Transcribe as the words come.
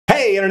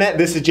Hey Internet,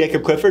 this is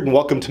Jacob Clifford and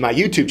welcome to my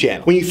YouTube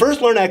channel. When you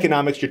first learn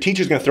economics, your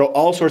teacher's gonna throw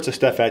all sorts of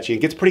stuff at you.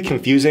 It gets pretty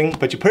confusing,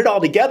 but you put it all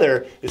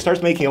together, it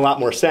starts making a lot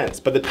more sense.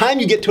 By the time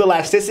you get to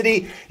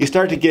elasticity, you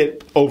start to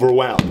get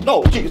overwhelmed.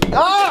 Oh, geez.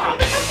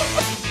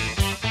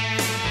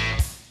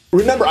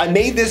 Remember, I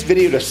made this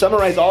video to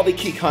summarize all the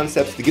key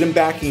concepts to get them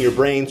back in your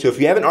brain, so if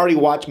you haven't already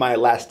watched my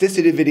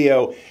elasticity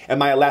video and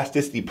my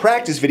elasticity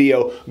practice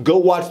video, go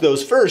watch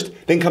those first,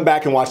 then come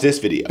back and watch this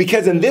video.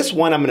 Because in this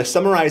one, I'm gonna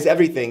summarize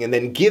everything and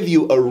then give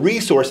you a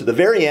resource at the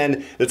very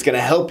end that's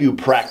gonna help you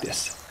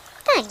practice.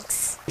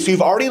 Thanks. So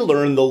you've already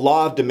learned the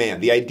law of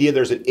demand, the idea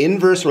there's an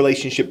inverse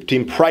relationship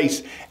between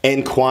price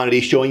and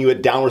quantity showing you a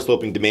downward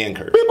sloping demand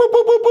curve.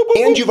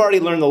 And you've already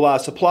learned the law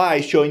of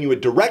supply showing you a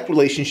direct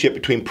relationship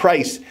between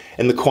price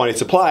and the quantity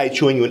supplied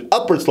showing you an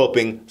upward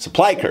sloping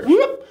supply curve.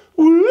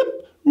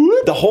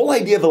 The whole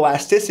idea of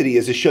elasticity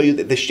is to show you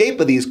that the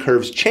shape of these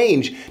curves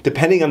change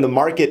depending on the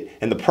market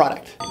and the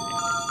product.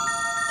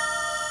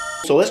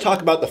 So let's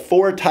talk about the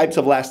 4 types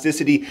of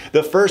elasticity.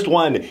 The first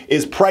one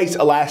is price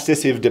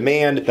elasticity of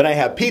demand. Then I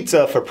have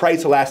pizza for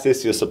price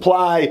elasticity of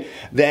supply.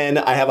 Then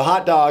I have a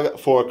hot dog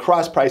for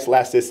cross price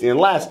elasticity. And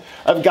last,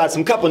 I've got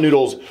some cup of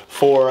noodles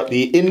for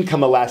the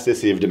income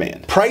elasticity of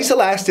demand. Price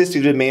elasticity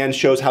of demand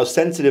shows how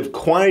sensitive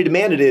quantity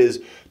demanded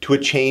is to a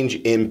change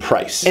in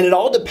price. And it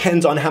all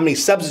depends on how many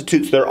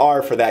substitutes there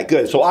are for that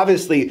good. So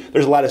obviously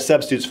there's a lot of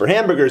substitutes for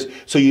hamburgers,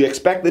 so you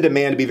expect the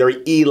demand to be very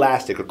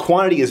elastic, or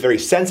quantity is very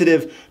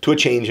sensitive to a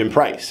change in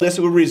price. This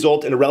would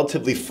result in a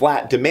relatively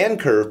flat demand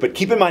curve, but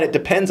keep in mind it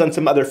depends on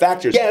some other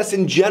factors. Yes,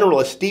 in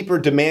general, a steeper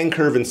demand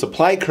curve and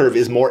supply curve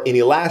is more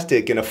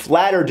inelastic, and a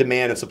flatter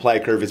demand and supply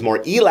curve is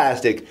more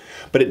elastic,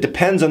 but it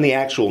depends on the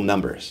actual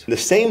numbers. The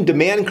same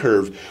demand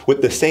curve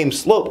with the same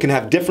slope can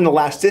have different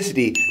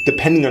elasticity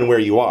depending on where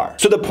you are.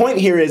 So the point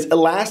here is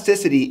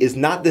elasticity is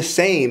not the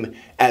same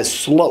as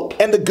slope.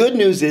 And the good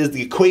news is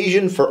the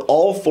equation for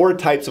all 4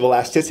 types of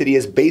elasticity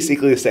is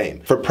basically the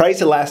same. For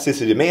price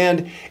elasticity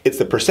demand, it's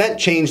the percent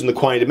change in the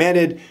quantity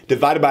demanded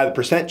divided by the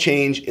percent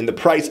change in the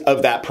price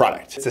of that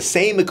product. It's the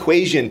same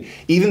equation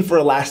even for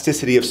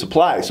elasticity of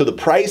supply. So the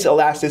price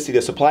elasticity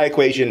of supply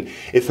equation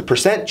is the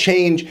percent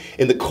change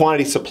in the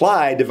quantity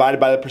supply divided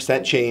by the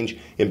percent change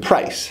in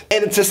price.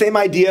 And it's the same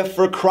idea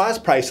for cross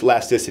price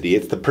elasticity.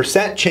 It's the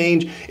percent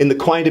change in the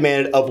quantity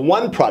demanded of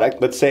one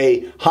product, let's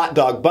say hot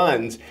dog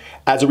buns,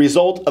 as a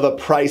result of a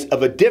price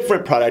of a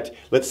different product,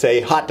 let's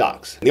say hot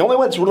dogs. The only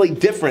one that's really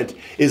different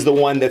is the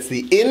one that's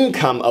the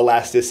income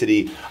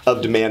elasticity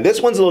of demand. This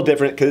one's a little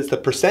different because it's the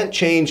percent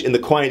change in the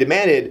quantity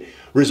demanded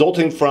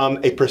resulting from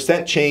a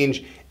percent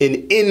change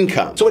in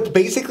income. So it's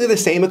basically the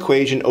same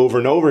equation over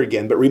and over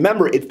again, but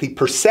remember it's the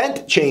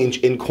percent change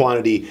in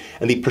quantity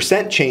and the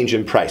percent change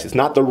in price. It's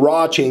not the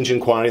raw change in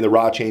quantity and the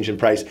raw change in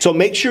price. So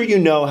make sure you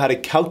know how to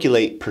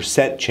calculate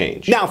percent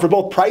change. Now for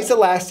both price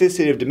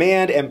elasticity of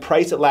demand and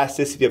price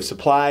elasticity of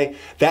supply,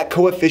 that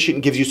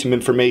coefficient gives you some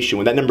information.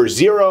 When that number is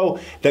 0,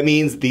 that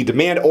means the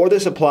demand or the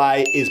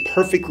supply is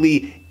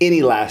perfectly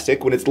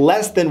inelastic. When it's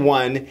less than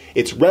 1,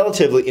 it's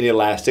relatively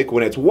inelastic.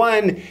 When it's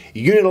 1,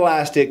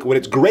 uninelastic. When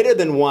it's greater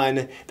than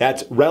 1,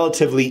 that's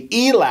relatively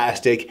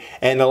elastic.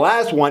 And the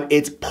last one,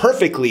 it's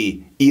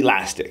perfectly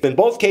elastic. In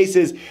both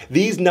cases,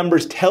 these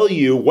numbers tell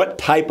you what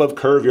type of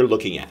curve you're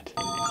looking at.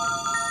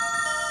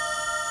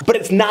 But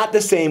it's not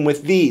the same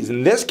with these.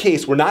 In this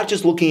case, we're not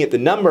just looking at the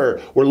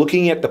number, we're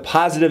looking at the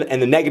positive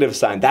and the negative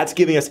sign. That's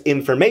giving us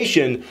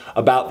information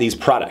about these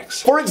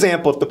products. For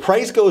example, if the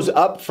price goes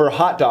up for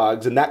hot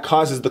dogs and that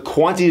causes the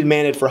quantity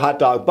demanded for hot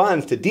dog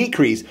buns to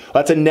decrease, well,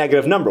 that's a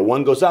negative number.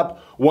 One goes up,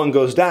 one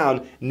goes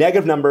down.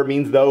 Negative number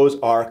means those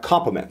are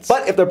complements.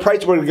 But if the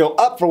price were to go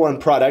up for one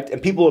product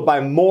and people would buy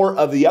more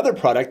of the other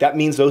product, that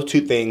means those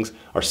 2 things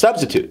are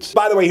substitutes.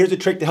 By the way, here's a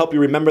trick to help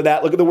you remember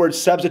that. Look at the word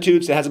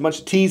substitutes. It has a bunch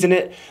of T's in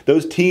it.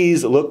 Those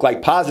T's look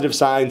like positive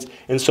signs,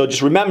 and so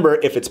just remember,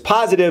 if it's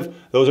positive,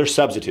 those are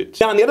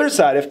substitutes. Now on the other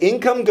side, if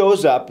income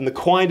goes up and the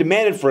quantity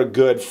demanded for a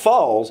good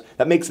falls,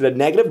 that makes it a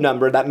negative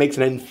number, that makes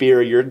it an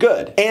inferior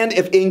good. And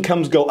if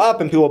incomes go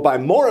up and people buy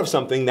more of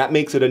something, that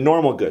makes it a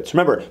normal good. So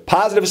remember,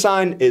 positive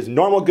sign is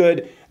normal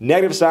good,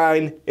 negative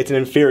sign, it's an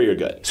inferior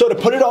good. So to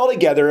put it all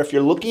together, if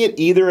you're looking at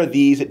either of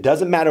these, it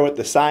doesn't matter what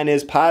the sign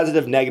is,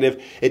 positive,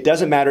 negative, it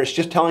doesn't matter, it's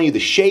just telling you the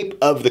shape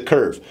of the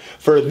curve.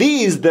 For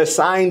these, the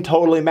sign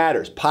totally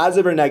matters.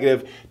 Positive or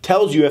negative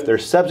tells you if they're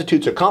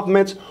substitutes or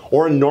complements,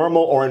 or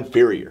normal or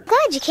inferior.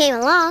 Glad you came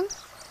along,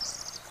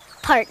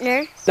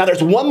 partner. Now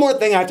there's one more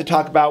thing I have to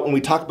talk about when we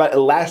talk about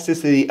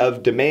elasticity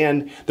of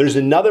demand. There's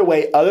another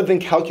way other than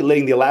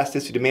calculating the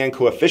elasticity demand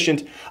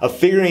coefficient of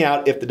figuring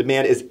out if the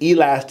demand is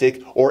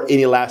elastic or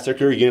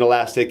inelastic or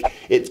unilastic.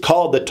 It's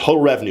called the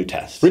total revenue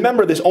test.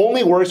 Remember, this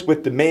only works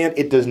with demand.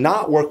 It does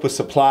not work with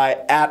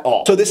supply at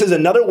all. So this is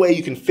another way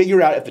you can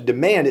figure out if the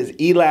demand is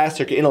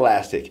elastic or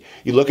inelastic.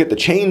 You look at the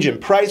change in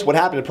price, what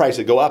happened to price,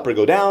 did it go up or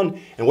go down,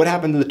 and what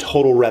happened to the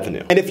total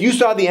revenue. And if you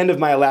saw the end of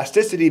my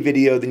elasticity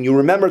video, then you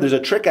remember there's a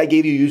trick I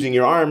gave you using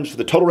your arms for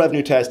the total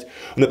revenue test.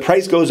 When the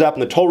price goes up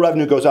and the total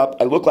revenue goes up,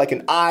 I look like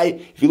an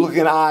eye. If you look like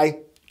an eye,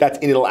 that's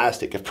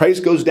inelastic. If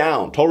price goes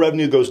down, total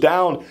revenue goes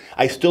down,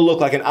 I still look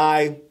like an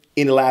I,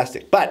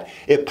 inelastic. But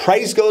if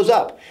price goes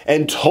up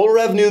and total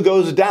revenue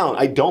goes down,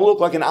 I don't look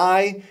like an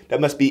I, that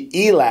must be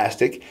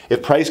elastic.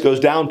 If price goes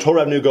down, total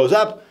revenue goes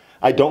up,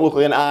 I don't look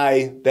like an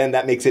I, then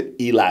that makes it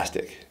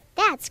elastic.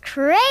 That's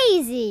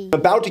crazy. I'm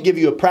about to give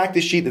you a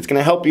practice sheet that's going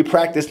to help you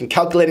practice in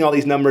calculating all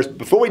these numbers.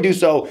 Before we do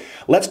so,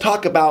 let's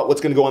talk about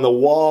what's going to go on the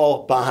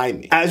wall behind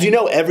me. As you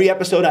know, every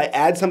episode I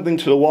add something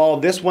to the wall.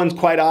 This one's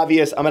quite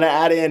obvious. I'm going to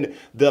add in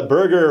the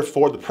burger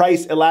for the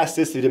price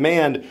elasticity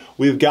demand.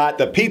 We've got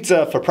the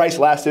pizza for price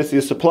elasticity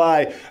of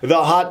supply,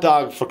 the hot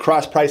dog for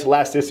cross price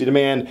elasticity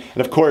demand,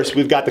 and of course,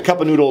 we've got the cup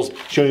of noodles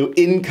showing you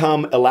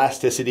income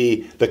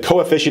elasticity, the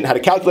coefficient, how to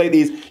calculate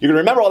these. You're going to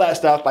remember all that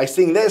stuff by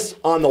seeing this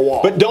on the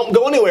wall. But don't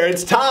go anywhere.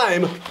 It's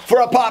time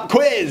for a pop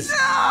quiz.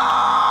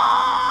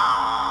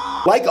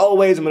 Like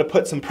always, I'm going to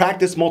put some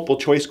practice multiple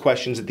choice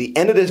questions at the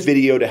end of this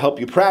video to help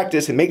you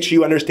practice and make sure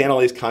you understand all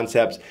these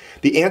concepts.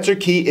 The answer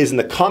key is in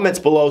the comments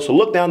below, so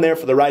look down there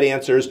for the right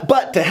answers.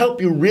 But to help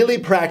you really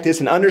practice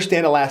and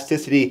understand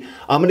elasticity,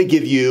 I'm going to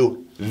give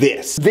you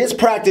this. This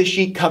practice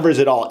sheet covers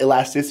it all.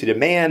 Elasticity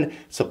demand,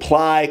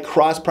 supply,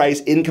 cross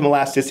price, income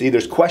elasticity.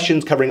 There's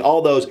questions covering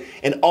all those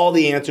and all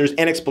the answers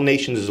and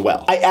explanations as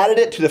well. I added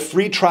it to the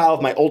free trial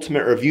of my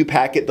ultimate review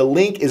packet. The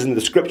link is in the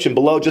description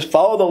below. Just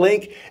follow the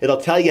link.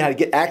 It'll tell you how to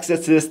get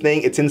access to this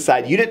thing. It's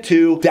inside Unit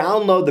 2.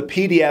 Download the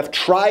PDF,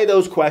 try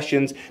those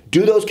questions,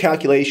 do those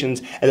calculations,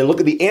 and then look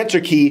at the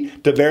answer key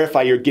to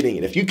verify you're getting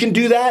it. If you can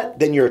do that,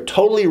 then you're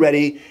totally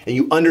ready and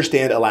you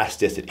understand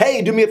elasticity.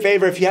 Hey, do me a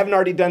favor, if you haven't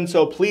already done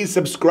so, please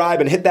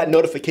subscribe and hit that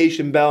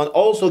notification bell, and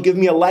also give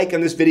me a like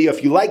on this video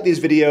if you like these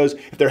videos,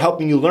 if they're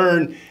helping you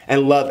learn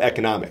and love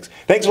economics.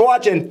 Thanks for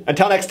watching.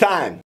 Until next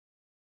time.